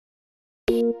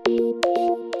Merdeka!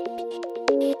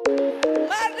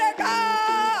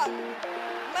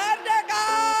 Merdeka!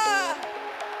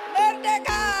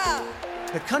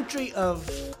 Merdeka! The country of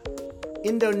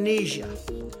Indonesia.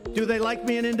 Do they like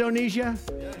me in Indonesia?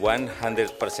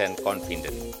 100%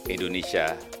 confident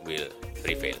Indonesia will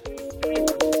prevail.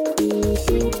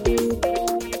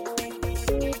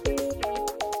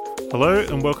 Hello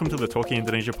and welcome to the Talking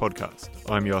Indonesia podcast.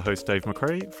 I'm your host Dave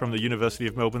McRae from the University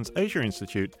of Melbourne's Asia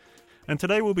Institute, and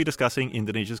today we'll be discussing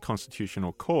Indonesia's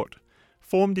Constitutional Court,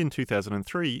 formed in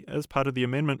 2003 as part of the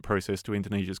amendment process to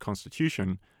Indonesia's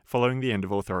constitution following the end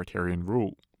of authoritarian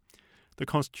rule. The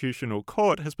Constitutional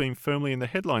Court has been firmly in the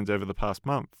headlines over the past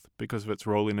month because of its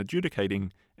role in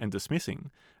adjudicating and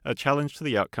dismissing a challenge to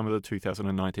the outcome of the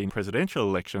 2019 presidential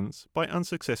elections by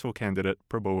unsuccessful candidate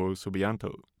Prabowo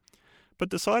Subianto. But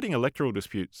deciding electoral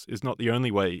disputes is not the only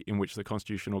way in which the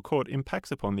Constitutional Court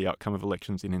impacts upon the outcome of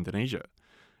elections in Indonesia.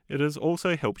 It has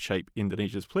also helped shape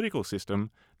Indonesia's political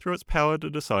system through its power to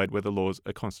decide whether laws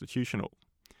are constitutional.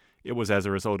 It was as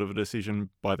a result of a decision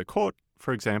by the court,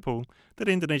 for example, that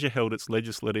Indonesia held its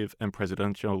legislative and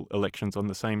presidential elections on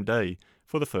the same day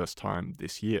for the first time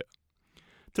this year.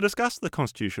 To discuss the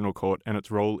Constitutional Court and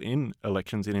its role in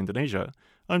elections in Indonesia,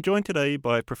 I'm joined today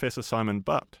by Professor Simon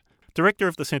Butt, Director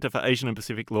of the Centre for Asian and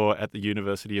Pacific Law at the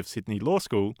University of Sydney Law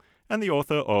School and the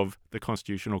author of The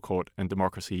Constitutional Court and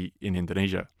Democracy in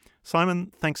Indonesia.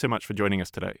 Simon, thanks so much for joining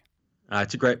us today.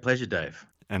 It's a great pleasure, Dave.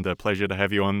 And a pleasure to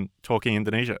have you on Talking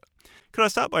Indonesia. Could I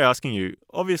start by asking you,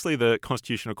 obviously the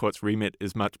Constitutional Court's remit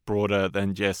is much broader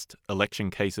than just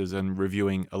election cases and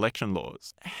reviewing election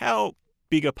laws. How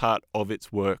big a part of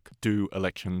its work do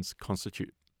elections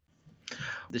constitute?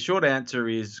 The short answer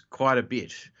is quite a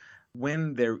bit.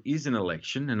 When there is an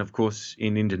election, and of course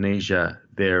in Indonesia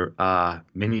there are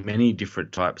many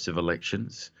different types of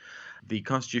elections, the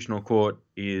Constitutional Court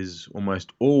is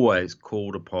almost always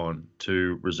called upon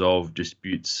to resolve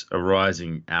disputes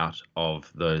arising out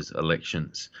of those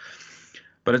elections.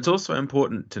 But it's also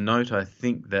important to note, I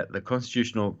think, that the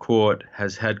Constitutional Court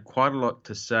has had quite a lot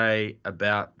to say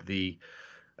about the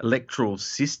electoral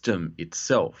system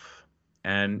itself.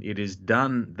 And it has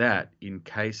done that in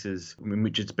cases in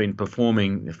which it's been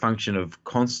performing the function of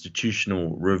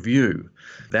constitutional review.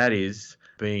 That is,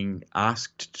 being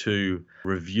asked to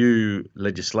review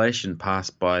legislation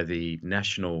passed by the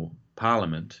national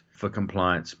parliament for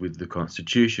compliance with the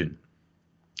Constitution.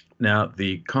 Now,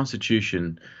 the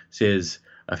Constitution says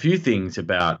a few things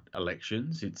about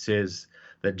elections. It says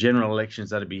that general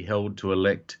elections are to be held to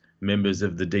elect members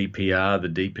of the DPR, the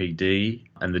DPD,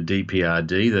 and the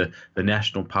DPRD, the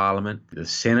National Parliament, the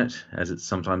Senate, as it's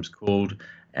sometimes called,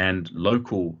 and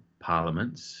local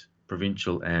parliaments,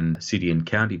 provincial and city and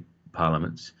county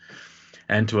parliaments,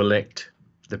 and to elect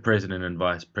the President and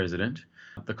Vice President.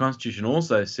 The Constitution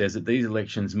also says that these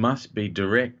elections must be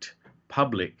direct,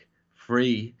 public,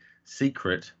 free,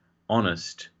 secret,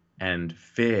 honest, and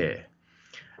fair.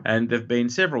 And there have been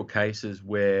several cases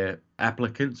where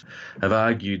applicants have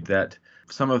argued that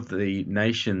some of the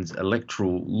nation's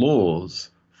electoral laws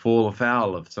fall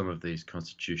afoul of some of these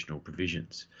constitutional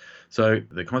provisions. So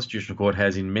the Constitutional Court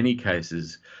has in many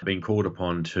cases been called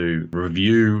upon to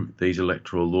review these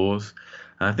electoral laws.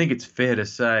 And I think it's fair to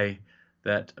say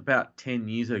that about 10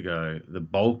 years ago, the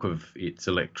bulk of its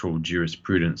electoral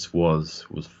jurisprudence was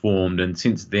formed, and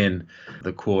since then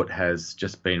the court has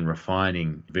just been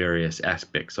refining various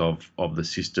aspects of the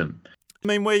system. I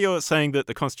mean, where you're saying that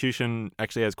the Constitution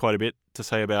actually has quite a bit to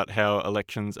say about how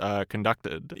elections are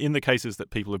conducted, in the cases that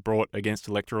people have brought against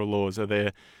electoral laws, are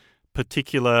there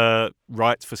particular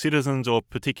rights for citizens or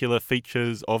particular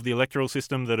features of the electoral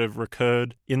system that have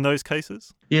recurred in those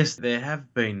cases? Yes, there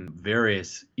have been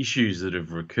various issues that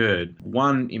have recurred.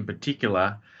 One in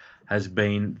particular has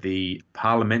been the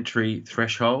parliamentary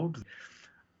threshold.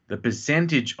 The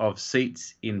percentage of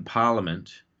seats in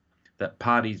Parliament that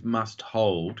parties must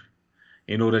hold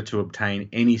in order to obtain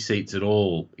any seats at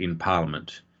all in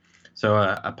Parliament. So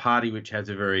a party which has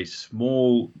a very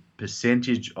small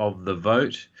percentage of the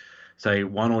vote, say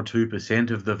 1 or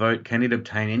 2% of the vote, can it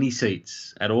obtain any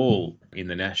seats at all in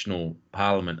the national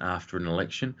parliament after an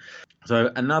election?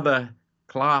 So another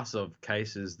class of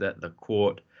cases that the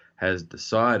court has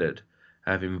decided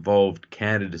have involved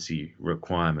candidacy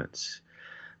requirements.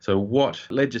 So what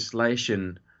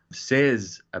legislation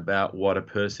says about what a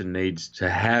person needs to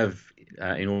have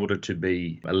in order to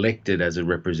be elected as a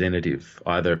representative,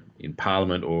 either in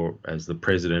Parliament or as the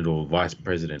President or Vice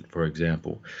President, for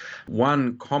example.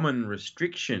 One common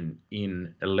restriction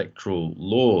in electoral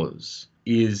laws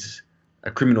is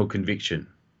a criminal conviction.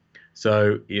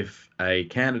 So if a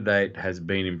candidate has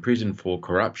been imprisoned for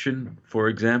corruption, for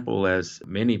example, as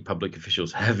many public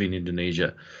officials have in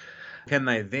Indonesia, can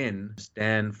they then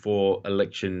stand for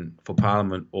election for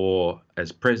parliament or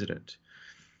as president?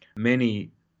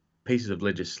 Many pieces of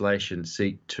legislation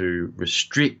seek to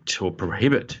restrict or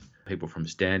prohibit people from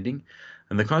standing,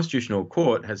 and the Constitutional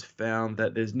Court has found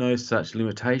that there's no such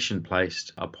limitation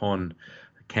placed upon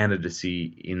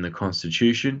candidacy in the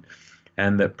Constitution,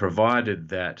 and that provided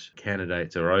that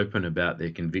candidates are open about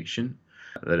their conviction,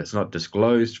 that it's not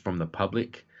disclosed from the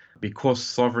public, because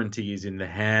sovereignty is in the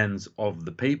hands of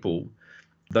the people,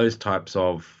 those types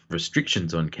of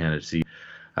restrictions on candidacy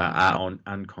are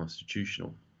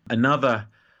unconstitutional. Another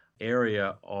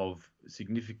area of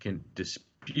significant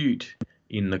dispute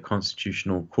in the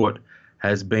Constitutional Court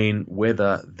has been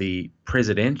whether the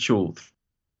presidential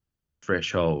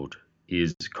threshold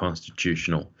is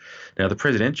constitutional. Now, the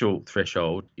presidential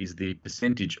threshold is the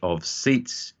percentage of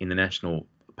seats in the national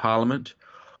parliament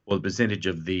or the percentage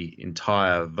of the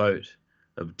entire vote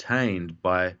obtained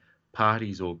by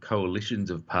parties or coalitions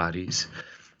of parties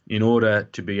in order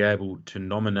to be able to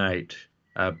nominate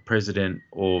a president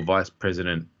or vice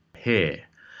president pair.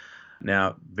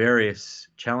 Now, various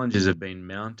challenges have been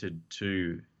mounted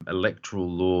to electoral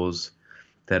laws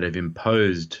that have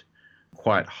imposed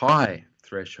quite high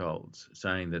thresholds,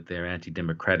 saying that they're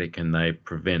anti-democratic and they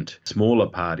prevent smaller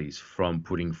parties from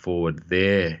putting forward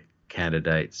their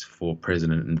candidates for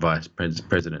president and vice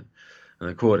president. And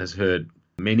the court has heard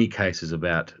many cases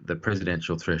about the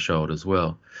presidential threshold as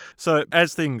well. So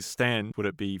as things stand, would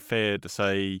it be fair to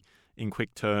say, in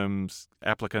quick terms,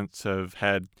 applicants have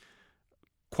had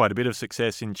quite a bit of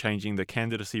success in changing the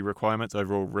candidacy requirements,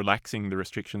 overall relaxing the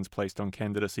restrictions placed on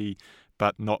candidacy,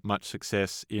 but not much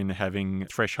success in having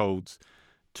thresholds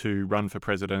to run for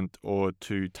president or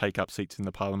to take up seats in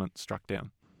the parliament struck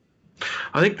down?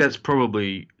 I think that's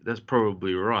probably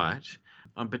right.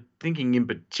 I'm thinking in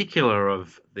particular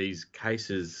of these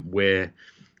cases where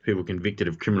people convicted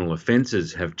of criminal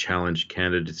offences have challenged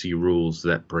candidacy rules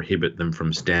that prohibit them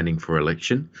from standing for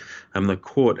election. The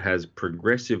court has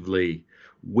progressively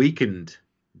weakened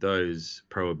those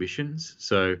prohibitions.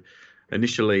 So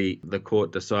initially, the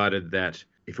court decided that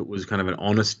if it was kind of an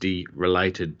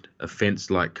honesty-related offence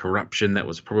like corruption, that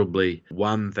was probably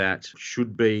one that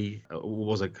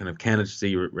was a kind of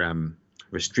candidacy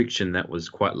restriction that was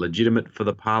quite legitimate for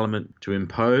the parliament to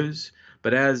impose.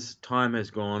 But as time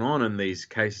has gone on and these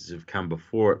cases have come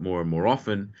before it more and more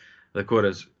often, the court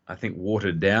has, I think,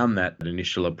 watered down that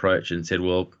initial approach and said,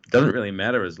 well, it doesn't really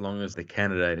matter as long as the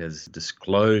candidate has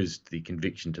disclosed the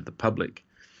conviction to the public.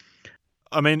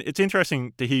 I mean, it's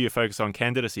interesting to hear you focus on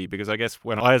candidacy because I guess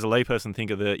when I as a layperson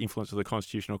think of the influence of the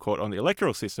Constitutional Court on the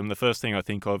electoral system, the first thing I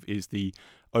think of is the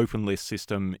open list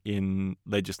system in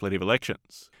legislative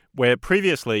elections, where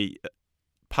previously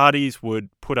parties would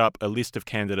put up a list of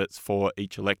candidates for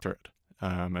each electorate,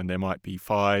 and there might be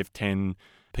 5, 10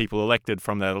 people elected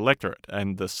from that electorate,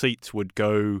 and the seats would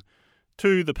go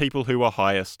to the people who were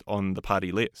highest on the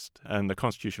party list. And the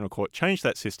Constitutional Court changed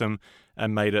that system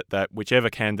and made it that whichever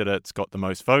candidates got the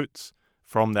most votes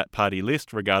from that party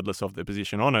list, regardless of their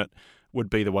position on it, would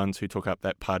be the ones who took up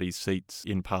that party's seats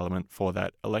in Parliament for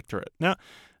that electorate. Now,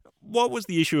 what was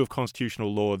the issue of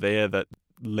constitutional law there that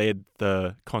led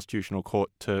the Constitutional Court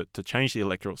to change the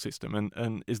electoral system?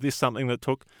 And is this something that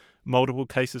took multiple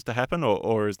cases to happen,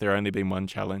 or has there only been one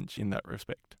challenge in that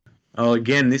respect? Oh,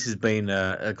 again, this has been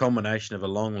a combination of a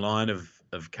long line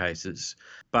of cases,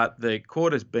 but the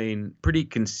court has been pretty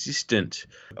consistent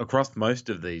across most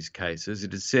of these cases.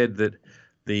 It has said that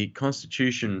the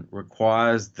Constitution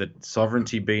requires that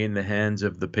sovereignty be in the hands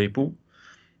of the people.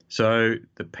 So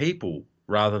the people,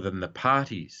 rather than the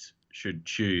parties, should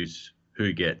choose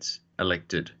who gets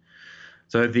elected.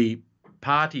 So the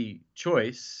party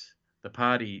choice, the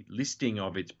party listing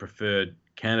of its preferred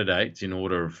candidates in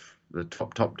order of the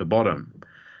top to bottom,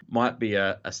 might be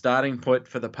a starting point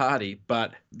for the party,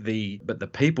 but the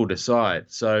people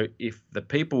decide. So if the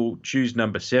people choose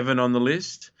number 7 on the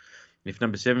list, if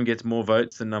number 7 gets more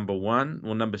votes than number 1,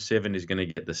 well, number 7 is going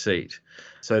to get the seat.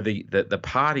 So the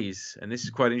parties, and this is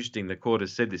quite interesting, the court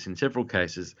has said this in several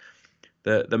cases,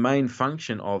 the main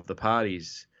function of the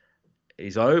parties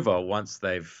is over once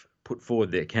they've put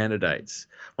forward their candidates.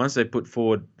 Once they put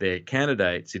forward their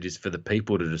candidates, it is for the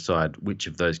people to decide which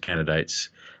of those candidates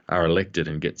are elected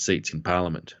and get seats in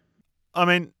Parliament. I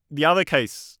mean, the other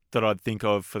case that I'd think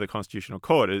of for the Constitutional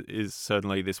Court is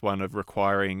certainly this one of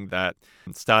requiring that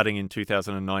starting in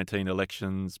 2019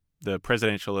 elections, the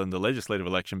presidential and the legislative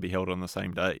election be held on the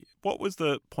same day. What was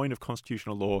the point of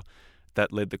constitutional law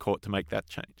that led the court to make that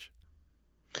change?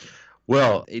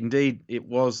 Well, indeed, it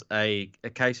was a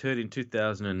case heard in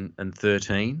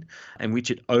 2013 in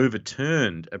which it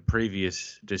overturned a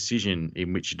previous decision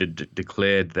in which it had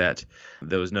declared that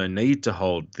there was no need to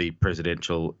hold the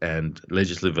presidential and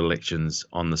legislative elections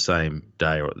on the same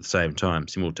day or at the same time,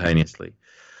 simultaneously.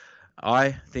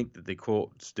 I think that the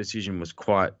court's decision was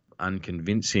quite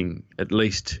unconvincing, at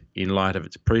least in light of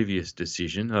its previous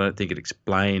decision. I don't think it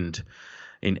explained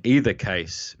in either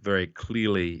case very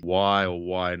clearly why or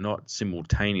why not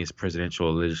simultaneous presidential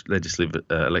or legislative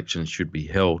elections should be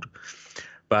held.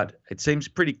 But it seems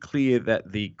pretty clear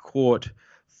that the court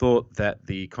thought that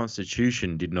the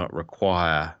Constitution did not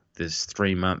require this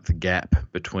 3-month gap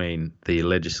between the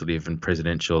legislative and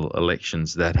presidential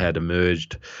elections that had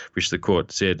emerged, which the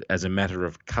court said as a matter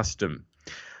of custom.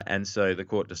 And so the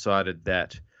court decided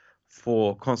that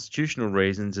for constitutional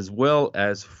reasons as well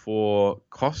as for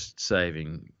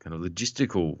cost-saving kind of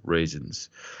logistical reasons,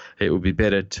 it would be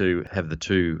better to have the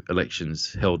two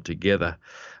elections held together.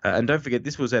 And don't forget,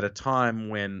 this was at a time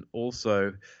when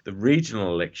also the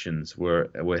regional elections were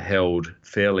held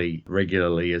fairly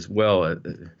regularly as well.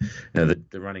 The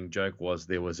running joke was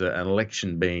there was an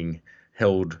election being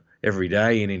held every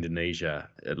day in Indonesia,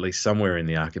 at least somewhere in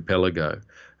the archipelago.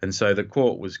 And so the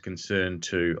court was concerned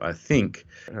to, I think,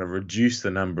 reduce the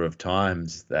number of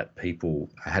times that people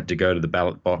had to go to the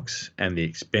ballot box and the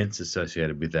expense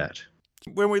associated with that.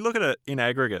 When we look at it in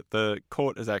aggregate, the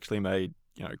court has actually made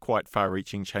quite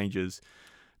far-reaching changes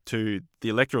to the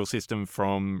electoral system,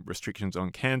 from restrictions on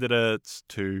candidates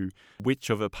to which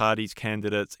of a party's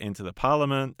candidates enter the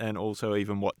parliament, and also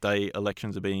even what day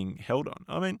elections are being held on.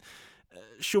 I mean,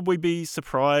 should we be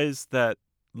surprised that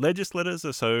legislators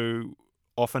are so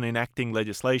often enacting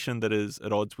legislation that is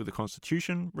at odds with the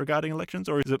Constitution regarding elections?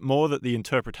 Or is it more that the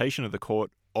interpretation of the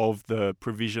court of the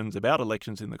provisions about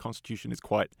elections in the Constitution is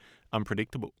quite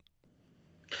unpredictable?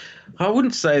 I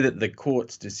wouldn't say that the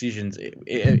court's decisions,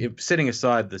 setting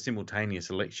aside the simultaneous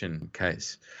election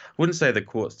case, I wouldn't say the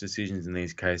court's decisions in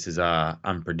these cases are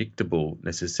unpredictable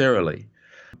necessarily.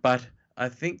 But I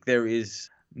think there is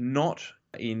not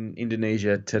in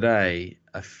Indonesia today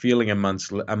a feeling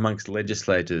amongst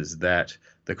legislators that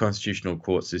the Constitutional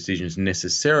Court's decisions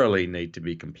necessarily need to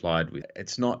be complied with.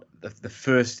 It's not the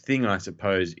first thing, I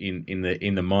suppose, in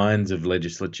the minds of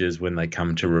legislatures when they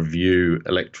come to review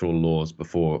electoral laws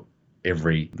before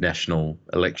every national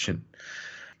election.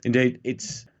 Indeed,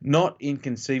 it's not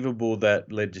inconceivable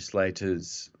that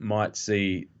legislators might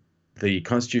see the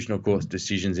Constitutional Court's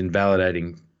decisions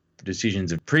invalidating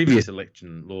decisions of previous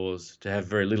election laws to have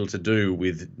very little to do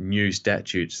with new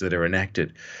statutes that are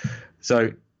enacted.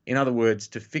 So, in other words,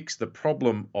 to fix the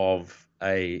problem of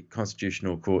a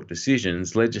Constitutional Court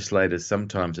decisions, legislators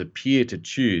sometimes appear to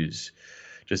choose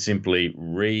to simply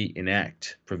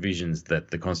reenact provisions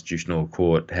that the Constitutional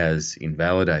Court has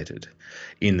invalidated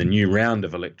in the new round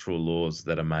of electoral laws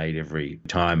that are made every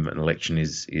time an election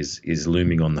is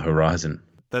looming on the horizon.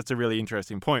 That's a really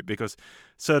interesting point, because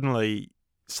certainly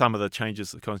some of the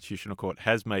changes the Constitutional Court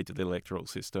has made to the electoral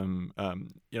system,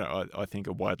 I think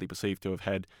are widely perceived to have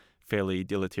had fairly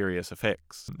deleterious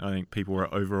effects. I think people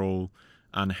were overall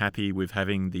unhappy with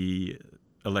having the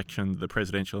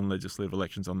presidential and legislative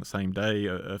elections on the same day,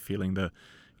 feeling the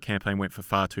campaign went for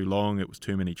far too long. It was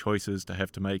too many choices to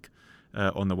have to make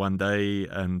on the one day,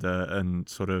 and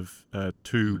sort of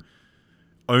too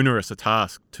onerous a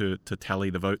task to tally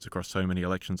the votes across so many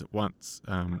elections at once.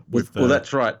 Well,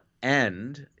 that's right.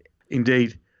 And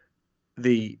indeed,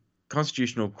 the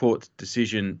Constitutional Court's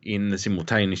decision in the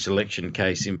simultaneous election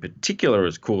case in particular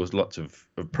has caused lots of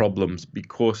problems,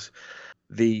 because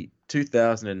the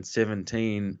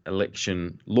 2017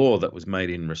 election law that was made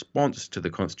in response to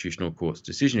the Constitutional Court's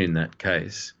decision in that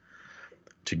case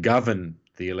to govern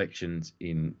the elections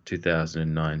in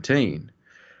 2019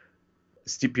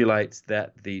 stipulates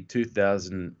that the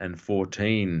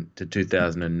 2014 to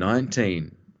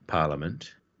 2019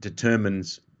 Parliament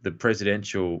determines the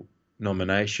presidential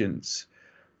nominations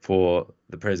for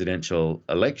the presidential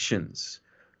elections.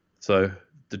 So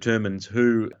determines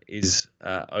who is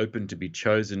open to be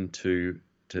chosen to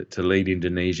lead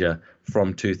Indonesia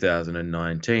from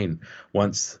 2019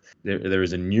 once there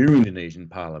is a new Indonesian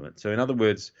parliament. So in other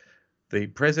words, the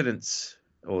presidents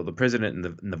or the president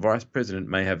and the vice president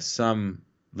may have some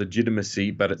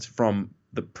legitimacy, but it's from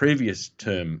the previous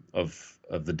term of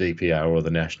the DPR or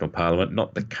the National Parliament,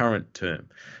 not the current term.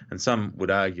 And some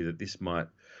would argue that this might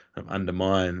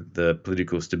undermine the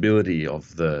political stability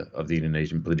of the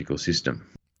Indonesian political system.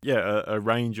 Yeah, a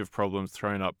range of problems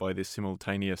thrown up by this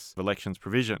simultaneous elections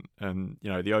provision, and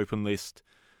the open list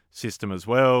system as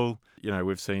well.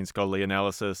 We've seen scholarly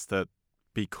analysis that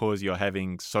because you're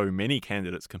having so many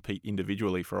candidates compete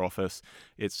individually for office,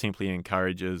 it simply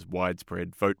encourages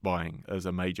widespread vote buying as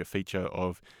a major feature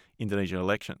of Indonesian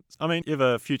elections. I mean, if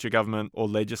a future government or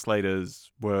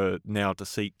legislators were now to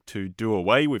seek to do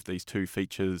away with these two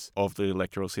features of the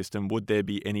electoral system, would there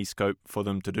be any scope for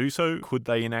them to do so? Could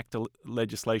they enact a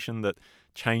legislation that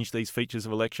changed these features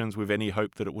of elections with any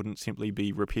hope that it wouldn't simply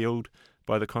be repealed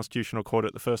by the Constitutional Court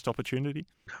at the first opportunity?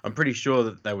 I'm pretty sure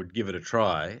that they would give it a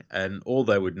try, and all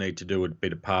they would need to do would be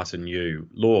to pass a new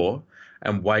law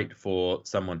and wait for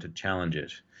someone to challenge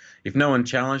it. If no one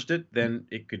challenged it, then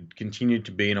it could continue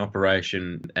to be in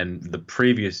operation, and the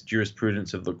previous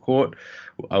jurisprudence of the court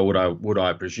would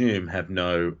I presume have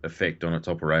no effect on its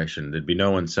operation. There'd be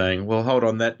no one saying, well, hold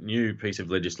on, that new piece of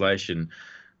legislation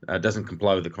doesn't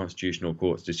comply with the Constitutional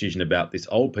Court's decision about this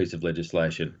old piece of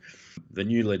legislation. The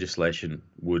new legislation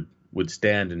would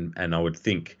stand and I would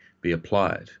think be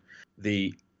applied.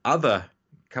 The other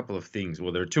couple of things,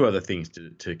 well, there are two other things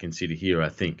to consider here, I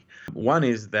think. One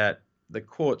is that the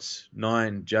court's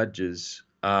 9 judges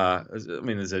there's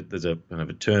a kind of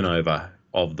a turnover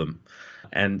of them.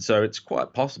 And so it's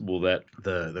quite possible that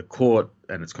the court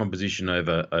and its composition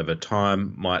over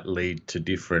time might lead to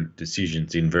different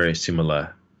decisions in very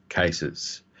similar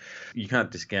cases. You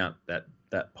can't discount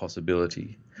that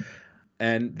possibility.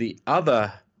 And the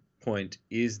other point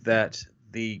is that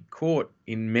the court,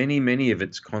 in many of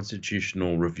its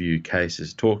constitutional review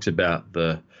cases, talks about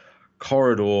the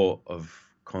corridor of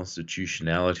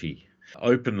constitutionality.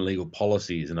 Open legal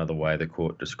policy is another way the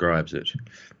court describes it.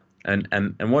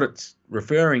 And what it's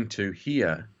referring to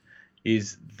here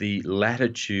is the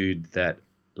latitude that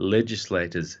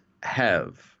legislators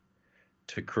have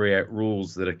to create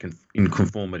rules that are in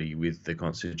conformity with the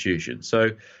Constitution.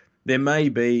 So there may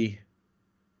be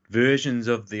versions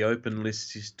of the open list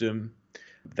system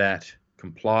that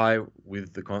comply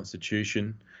with the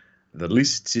Constitution. The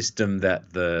list system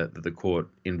that the court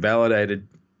invalidated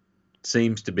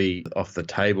seems to be off the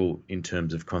table in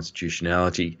terms of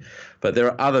constitutionality, but there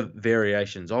are other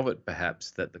variations of it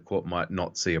perhaps that the court might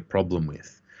not see a problem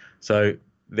with. So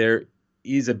there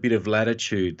is a bit of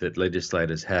latitude that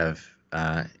legislators have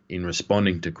in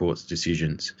responding to courts'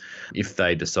 decisions, if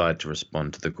they decide to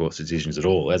respond to the court's decisions at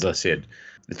all. As I said,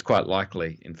 it's quite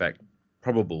likely, in fact,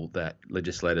 probable that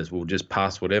legislators will just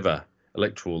pass whatever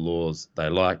electoral laws they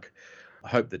like,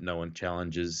 hope that no one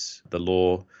challenges the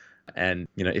law, and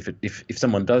if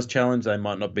someone does challenge, they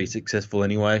might not be successful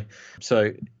anyway.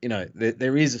 So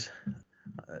there's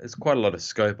quite a lot of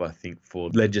scope, I think, for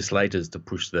legislators to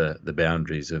push the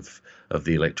boundaries of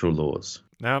the electoral laws.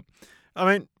 Now, I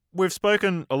mean, we've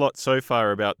spoken a lot so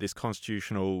far about this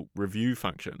constitutional review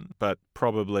function, but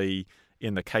probably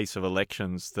in the case of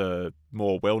elections, the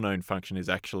more well-known function is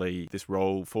actually this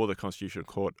role for the Constitutional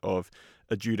Court of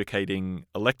adjudicating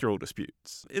electoral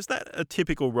disputes. Is that a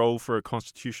typical role for a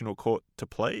Constitutional Court to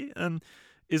play? And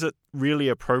is it really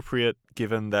appropriate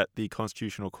given that the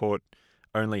Constitutional Court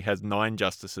only has 9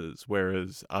 justices,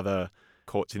 whereas other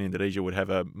courts in Indonesia would have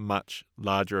a much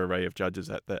larger array of judges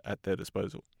at their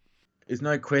disposal? There's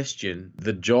no question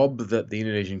the job that the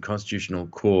Indonesian Constitutional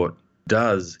Court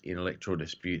does in electoral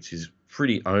disputes is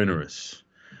pretty onerous.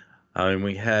 I mean,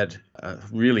 we had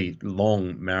really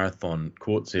long marathon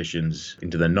court sessions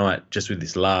into the night just with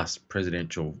this last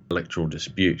presidential electoral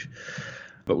dispute.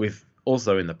 But we've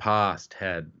also in the past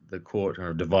had the court kind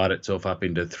of divide itself up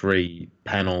into 3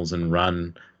 panels and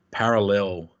run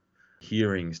parallel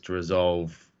hearings to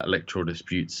resolve electoral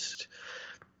disputes.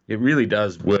 It really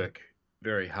does work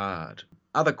very hard.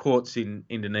 Other courts in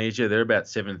Indonesia, there are about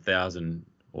 7,000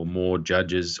 or more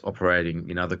judges operating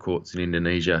in other courts in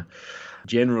Indonesia.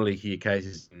 Generally hear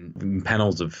cases in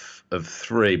panels of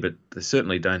 3, but they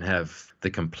certainly don't have the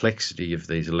complexity of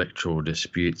these electoral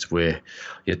disputes where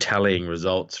you're tallying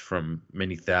results from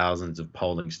many thousands of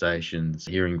polling stations,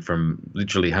 hearing from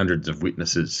literally hundreds of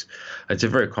witnesses. It's a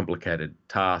very complicated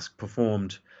task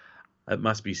performed, it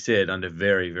must be said, under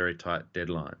very, very tight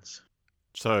deadlines.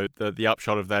 So the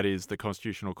upshot of that is the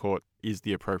Constitutional Court is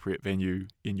the appropriate venue,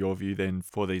 in your view, then,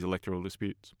 for these electoral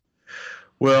disputes?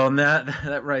 Well, now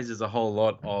that raises a whole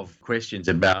lot of questions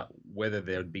about whether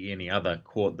there would be any other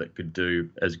court that could do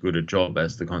as good a job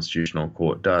as the Constitutional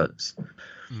Court does.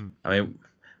 I mean,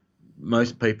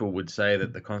 most people would say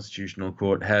that the Constitutional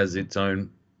Court has its own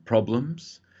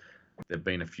problems. There have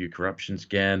been a few corruption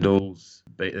scandals.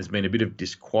 There's been a bit of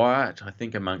disquiet, I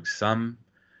think, amongst some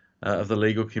of the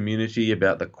legal community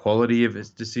about the quality of its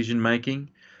decision-making,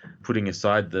 putting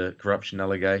aside the corruption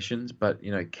allegations. But,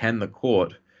 can the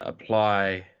court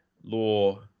apply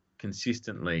law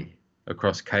consistently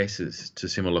across cases to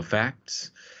similar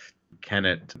facts? Can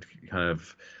it kind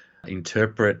of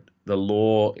interpret the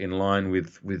law in line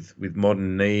with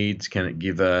modern needs? Can it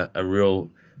give a real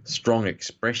strong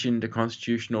expression to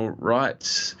constitutional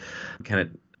rights? Can it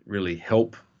really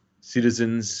help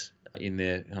citizens in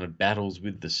their kind of battles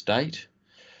with the state?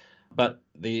 But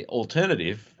the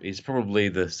alternative is probably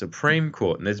the Supreme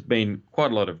Court. And there's been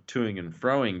quite a lot of toing and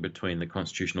froing between the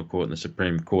Constitutional Court and the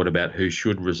Supreme Court about who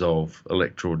should resolve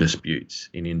electoral disputes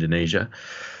in Indonesia.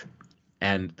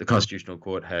 And the Constitutional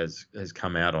Court has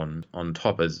come out on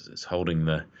top as holding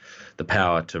the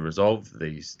power to resolve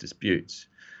these disputes.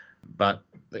 But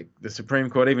the Supreme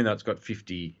Court, even though it's got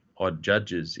 50-odd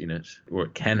judges in it, or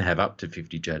it can have up to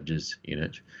 50 judges in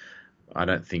it, I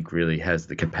don't think really has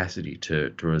the capacity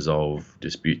to resolve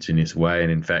disputes in this way.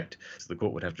 And in fact, the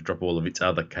court would have to drop all of its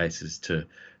other cases to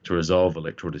resolve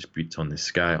electoral disputes on this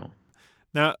scale.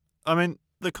 Now, I mean,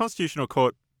 the Constitutional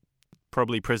Court,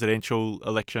 probably presidential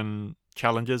election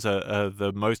challenges are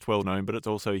the most well-known, but it's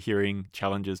also hearing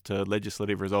challenges to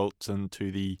legislative results and to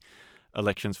the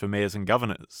elections for mayors and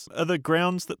governors. Are the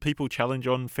grounds that people challenge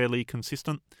on fairly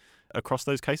consistent across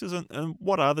those cases? And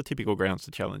what are the typical grounds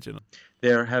to challenge in them?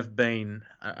 There have been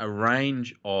a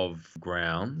range of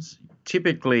grounds,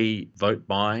 typically vote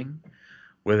buying,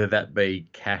 whether that be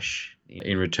cash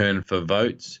in return for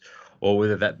votes, or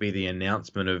whether that be the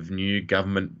announcement of new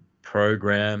government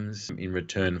programs in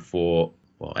return for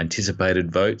anticipated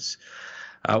votes.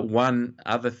 One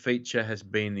other feature has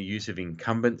been the use of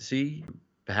incumbency,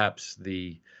 perhaps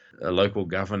a local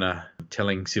governor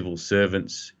telling civil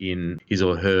servants in his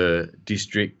or her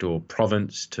district or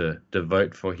province to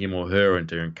vote for him or her and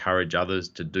to encourage others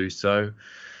to do so.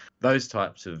 Those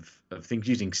types of things,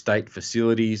 using state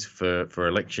facilities for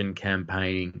election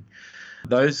campaigning.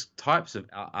 Those types of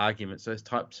arguments, those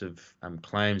types of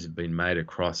claims have been made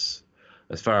across,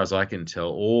 as far as I can tell,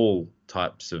 all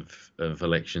types of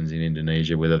elections in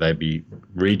Indonesia, whether they be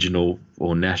regional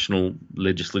or national,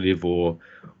 legislative or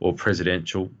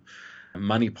presidential.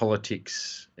 Money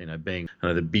politics, being one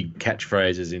of the big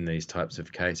catchphrases in these types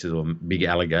of cases or big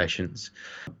allegations.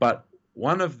 But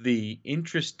one of the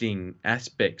interesting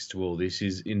aspects to all this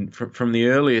is from the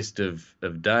earliest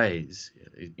of days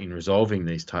in resolving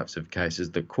these types of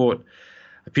cases, the court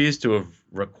appears to have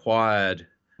required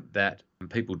that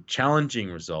people challenging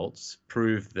results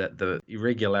prove that the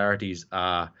irregularities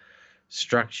are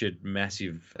structured,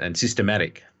 massive and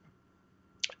systematic.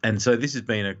 And so this has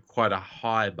been quite a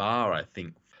high bar, I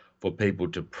think, for people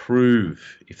to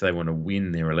prove if they want to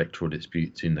win their electoral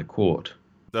disputes in the court.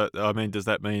 I mean, does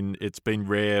that mean it's been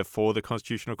rare for the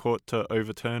Constitutional Court to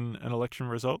overturn an election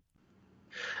result?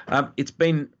 It's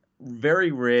been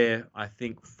very rare, I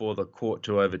think, for the court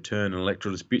to overturn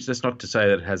electoral disputes. That's not to say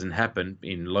that it hasn't happened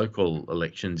in local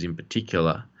elections in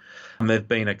particular. There have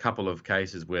been a couple of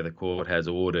cases where the court has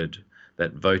ordered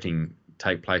that voting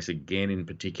take place again in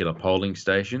particular polling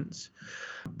stations.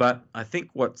 But I think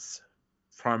what's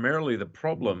primarily the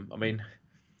problem,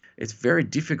 it's very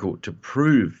difficult to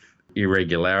prove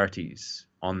irregularities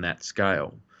on that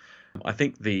scale. I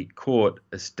think the court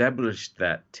established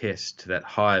that test, that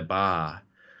high bar,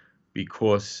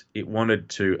 because it wanted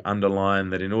to underline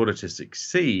that in order to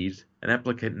succeed, an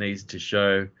applicant needs to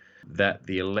show that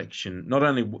the election, not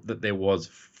only that there was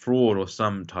fraud or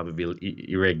some type of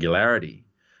irregularity,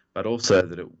 but also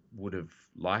that it would have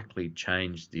likely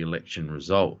changed the election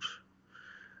result.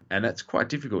 And that's quite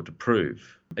difficult to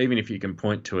prove, even if you can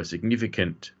point to a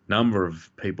significant number of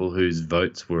people whose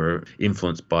votes were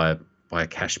influenced by a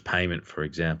cash payment, for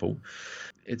example.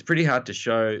 It's pretty hard to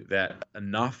show that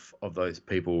enough of those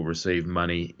people receive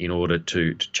money in order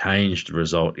to change the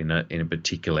result in a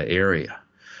particular area.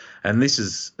 And this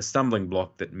is a stumbling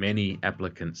block that many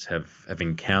applicants have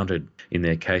encountered in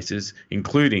their cases,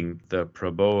 including the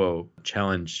Prabowo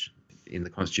challenge in the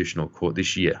Constitutional Court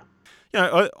this year.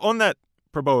 On that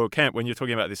Prabowo camp, when you're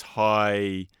talking about this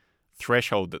high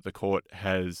threshold that the court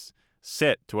has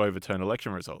set to overturn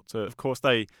election results, of course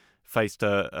they faced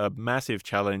a massive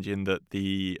challenge in that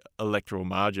the electoral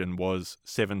margin was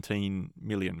 17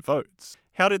 million votes.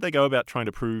 How did they go about trying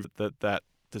to prove that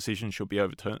decision should be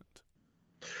overturned?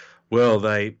 Well,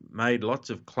 they made lots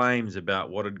of claims about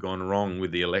what had gone wrong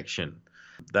with the election.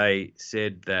 They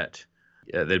said that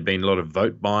there'd been a lot of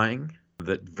vote buying,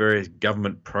 that various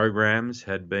government programs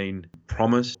had been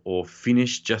promised or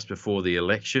finished just before the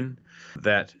election,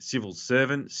 that civil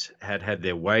servants had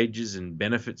their wages and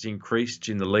benefits increased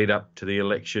in the lead up to the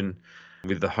election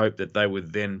with the hope that they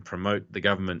would then promote the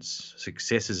government's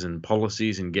successes and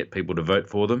policies and get people to vote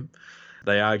for them.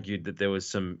 They argued that there was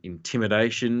some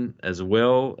intimidation as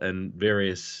well and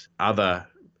various other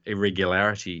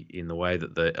irregularity in the way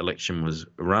that the election was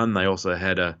run. They also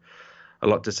had a a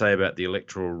lot to say about the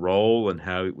electoral roll and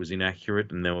how it was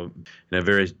inaccurate, and there were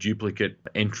various duplicate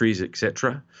entries,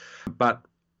 etc. But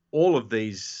all of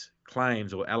these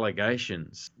claims or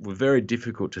allegations were very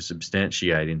difficult to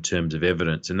substantiate in terms of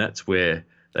evidence, and that's where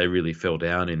they really fell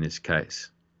down in this case.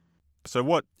 So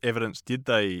what evidence did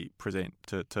they present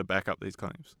to back up these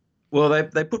claims? Well,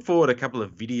 they put forward a couple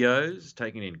of videos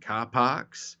taken in car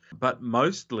parks, but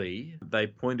mostly they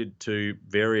pointed to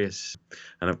various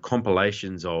kind of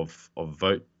compilations of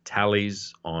vote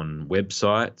tallies on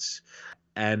websites,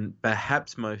 and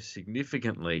perhaps most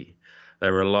significantly, they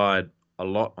relied a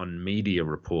lot on media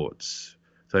reports.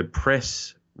 So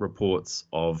press reports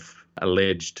of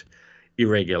alleged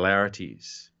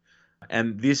irregularities.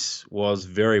 And this was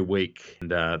very weak,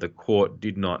 and the court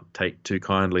did not take too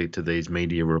kindly to these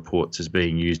media reports as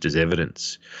being used as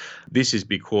evidence. This is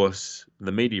because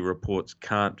the media reports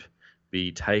can't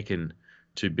be taken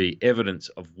to be evidence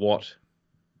of what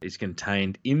is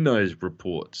contained in those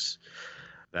reports.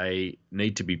 They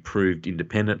need to be proved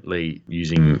independently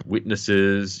using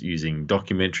witnesses, using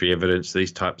documentary evidence,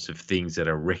 these types of things that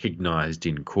are recognised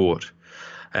in court.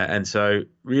 And so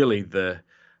really the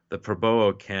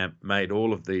Prabowo camp made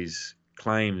all of these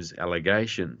claims,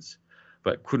 allegations,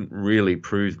 but couldn't really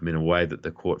prove them in a way that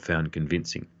the court found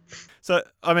convincing. So,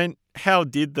 I mean, how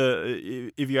did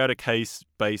if you had a case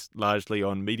based largely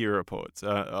on media reports,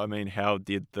 how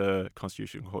did the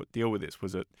Constitutional Court deal with this?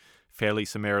 Was it fairly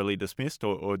summarily dismissed,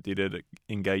 or did it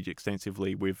engage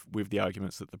extensively with the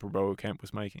arguments that the Prabowo camp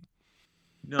was making?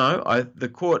 No, the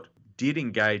court did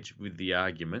engage with the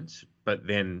arguments, but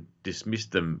then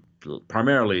dismissed them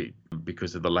primarily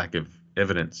because of the lack of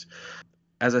evidence.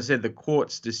 As I said, the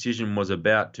court's decision was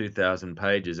about 2,000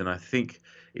 pages, and I think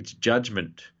its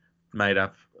judgment made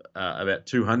up about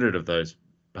 200 of those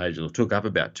pages, or took up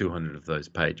about 200 of those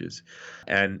pages.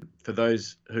 And for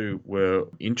those who were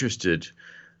interested,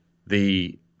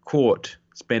 the court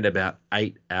spent about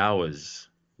 8 hours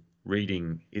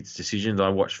reading its decisions. I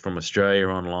watched from Australia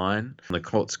online on the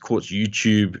court's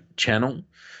YouTube channel.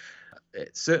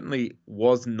 It certainly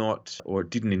was not, or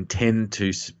didn't intend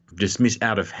to dismiss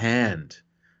out of hand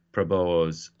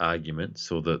Prabowo's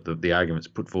arguments, or the arguments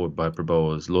put forward by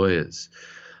Prabowo's lawyers.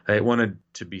 It wanted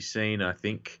to be seen, I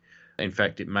think, in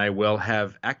fact, it may well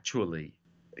have actually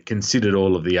considered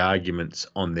all of the arguments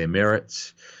on their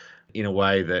merits in a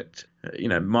way that,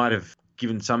 might have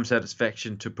given some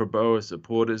satisfaction to Prabowo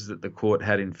supporters that the court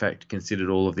had in fact considered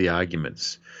all of the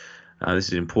arguments. This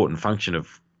is an important function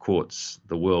of courts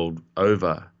the world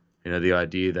over. The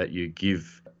idea that you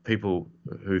give people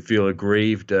who feel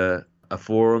aggrieved a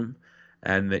forum,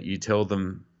 and that you tell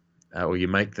them or you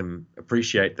make them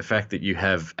appreciate the fact that you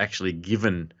have actually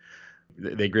given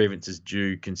their grievances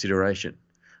due consideration.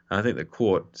 And I think the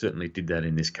court certainly did that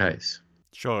in this case.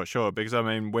 Sure. Because,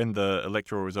 when the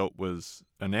electoral result was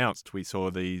announced, we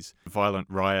saw these violent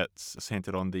riots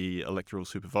centred on the electoral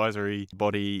supervisory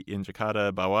body in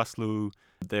Jakarta, Bawaslu.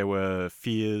 There were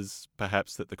fears,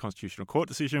 perhaps, that the Constitutional Court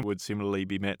decision would similarly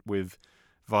be met with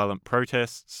violent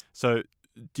protests. So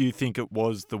do you think it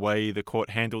was the way the court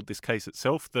handled this case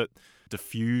itself that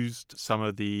diffused some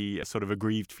of the sort of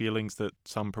aggrieved feelings that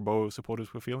some Prabowo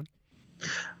supporters were feeling?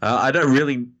 I don't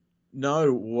really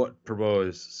know what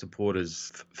Prabowo's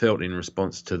supporters felt in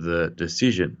response to the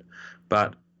decision,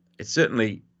 but it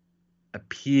certainly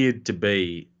appeared to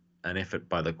be an effort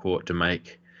by the court to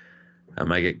make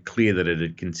it clear that it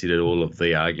had considered all of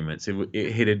the arguments.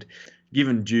 It had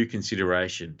given due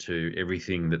consideration to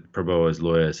everything that Prabowo's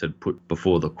lawyers had put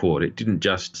before the court. It didn't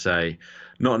just say,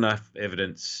 not enough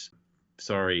evidence,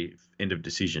 sorry, end of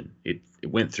decision. It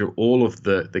went through all of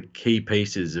the key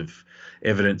pieces of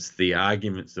evidence, the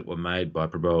arguments that were made by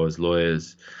Prabowo's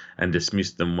lawyers, and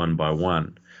dismissed them one by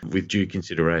one with due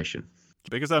consideration.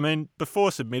 Because,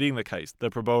 before submitting the case, the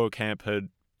Prabowo camp had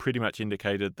pretty much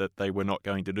indicated that they were not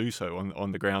going to do so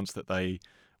on the grounds that they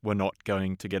were not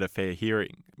going to get a fair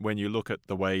hearing. When you look at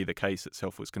the way the case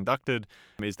itself was conducted,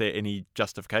 is there any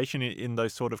justification in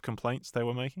those sort of complaints they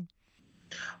were making?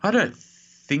 I don't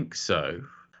think so.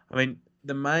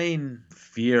 The main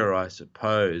fear, I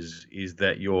suppose, is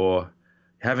that you're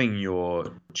having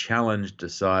your challenge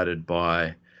decided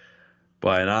by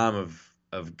an arm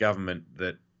of government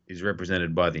that is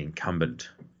represented by the incumbent.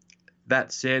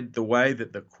 That said, the way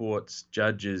that the court's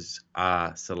judges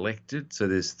are selected, so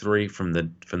there's 3 from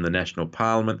the National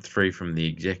Parliament, 3 from the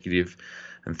Executive,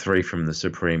 and 3 from the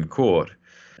Supreme Court.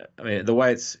 The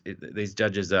way these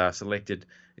judges are selected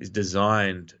is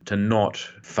designed to not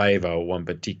favour one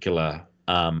particular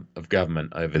arm of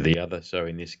government over the other. So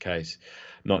in this case,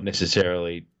 not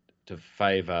necessarily to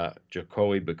favour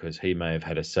Jokowi because he may have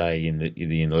had a say in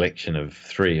the election of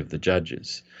three of the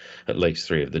judges, at least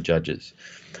three of the judges.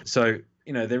 So,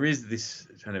 there is this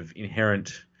kind of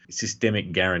inherent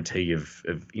systemic guarantee of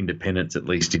independence, at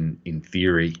least in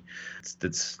theory,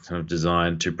 that's kind of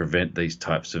designed to prevent these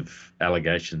types of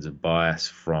allegations of bias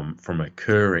from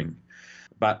occurring.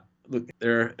 But look,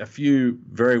 there are a few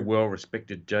very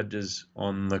well-respected judges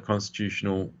on the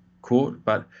Constitutional Court,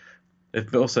 but there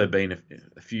have also been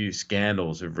a few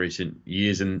scandals of recent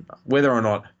years, and whether or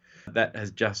not that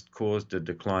has just caused a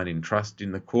decline in trust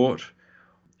in the court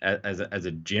as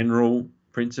a general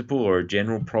principle or a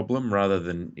general problem rather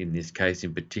than in this case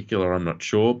in particular, I'm not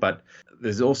sure. But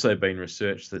there's also been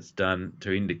research that's done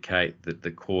to indicate that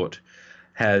the court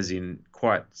has, in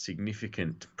quite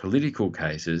significant political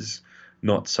cases,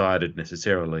 not sided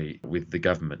necessarily with the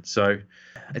government. So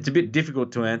it's a bit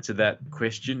difficult to answer that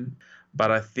question,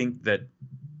 but I think that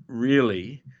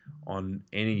really on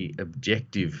any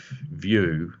objective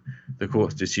view, the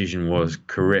court's decision was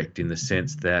correct in the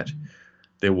sense that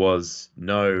there was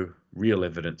no real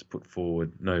evidence put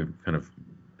forward, no kind of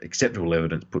acceptable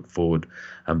evidence put forward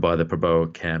by the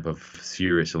Prabowo camp of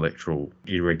serious electoral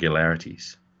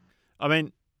irregularities. I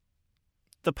mean,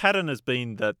 the pattern has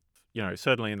been that,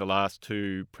 certainly in the last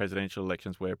two presidential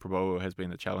elections where Prabowo has been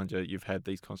the challenger, you've had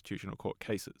these Constitutional Court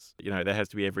cases. There has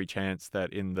to be every chance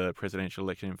that in the presidential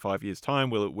election in 5 years' time,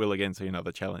 we'll again see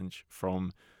another challenge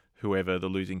from whoever the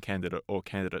losing candidate or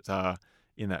candidates are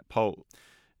in that poll.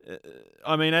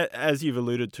 I mean, as you've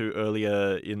alluded to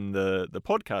earlier in the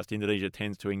podcast, Indonesia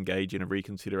tends to engage in a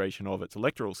reconsideration of its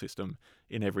electoral system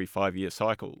in every 5-year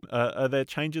cycle. Are there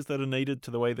changes that are needed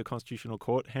to the way the Constitutional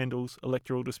Court handles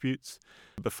electoral disputes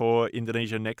before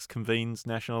Indonesia next convenes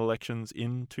national elections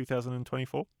in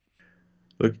 2024?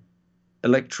 Look,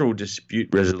 electoral dispute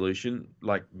resolution,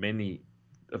 like many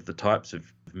of the types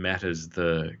of matters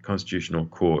the Constitutional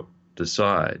Court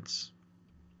decides,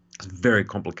 is very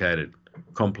complicated,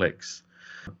 complex,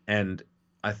 and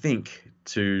I think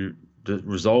to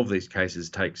resolve these cases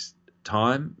takes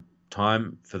time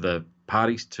for the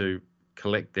parties to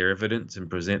collect their evidence and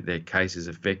present their cases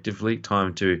effectively,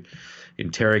 time to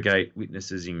interrogate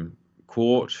witnesses in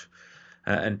court,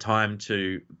 and time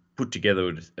to put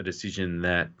together a decision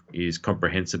that is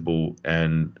comprehensible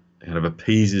and kind of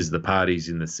appeases the parties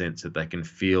in the sense that they can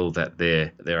feel that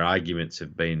their arguments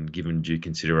have been given due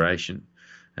consideration.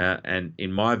 And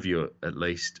in my view, at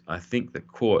least, I think the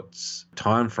court's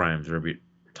timeframes are a bit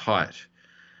tight.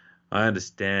 I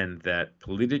understand that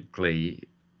politically,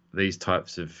 these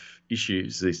types of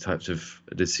issues, these types of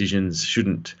decisions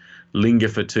shouldn't linger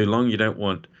for too long. You don't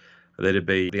want there to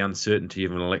be the uncertainty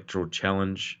of an electoral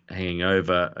challenge hanging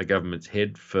over a government's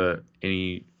head for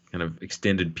any kind of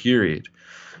extended period.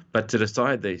 But to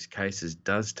decide these cases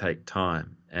does take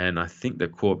time. And I think the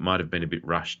court might have been a bit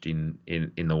rushed in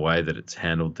the way that it's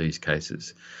handled these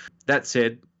cases. That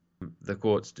said, the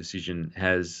court's decision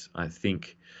has, I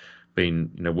think,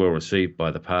 been well received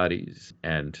by the parties.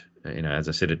 And, as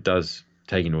I said, it does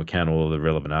take into account all of the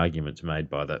relevant arguments made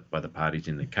by the parties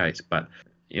in the case. But,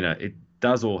 it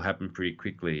does all happen pretty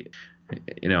quickly.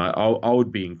 I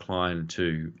would be inclined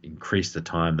to increase the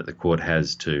time that the court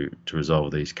has to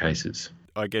resolve these cases.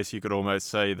 I guess you could almost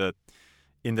say that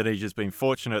Indonesia's been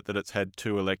fortunate that it's had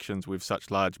two elections with such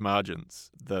large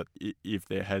margins, that if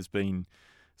there has been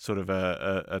sort of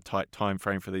a tight time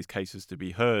frame for these cases to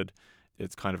be heard,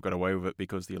 it's kind of got away with it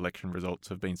because the election results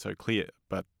have been so clear.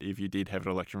 But if you did have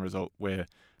an election result where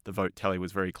the vote tally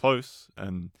was very close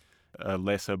and a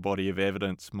lesser body of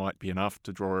evidence might be enough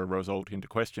to draw a result into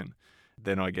question,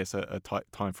 then I guess a tight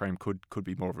time frame could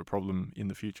be more of a problem in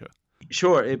the future.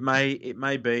 Sure, it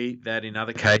may be that in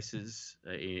other cases,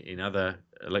 in other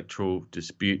electoral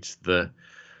disputes, the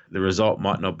result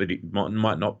might not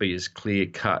be as clear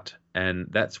cut, and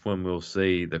that's when we'll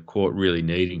see the court really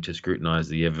needing to scrutinise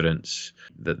the evidence,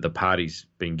 that the parties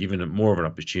being given more of an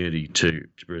opportunity to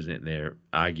present their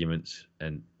arguments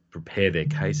and prepare their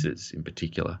cases in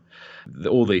particular.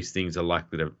 All these things are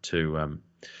likely to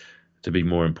be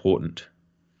more important.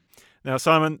 Now,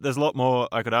 Simon, there's a lot more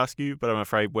I could ask you, but I'm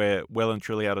afraid we're well and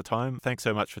truly out of time. Thanks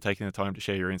so much for taking the time to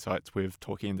share your insights with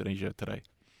Talking Indonesia today.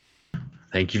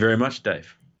 Thank you very much,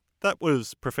 Dave. That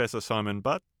was Professor Simon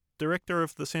Butt, Director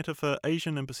of the Centre for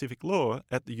Asian and Pacific Law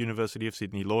at the University of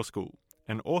Sydney Law School,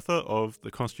 and author of The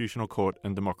Constitutional Court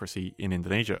and Democracy in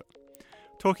Indonesia.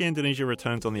 Talking Indonesia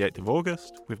returns on the 8th of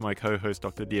August with my co-host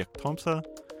Dr Dirk Tomsa.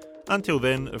 Until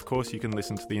then, of course, you can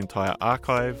listen to the entire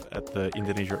archive at the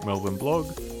Indonesia at Melbourne blog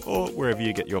or wherever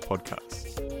you get your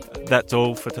podcasts. That's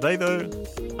all for today, though.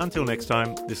 Until next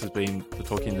time, this has been the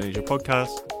Talking Indonesia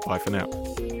podcast. Bye for now.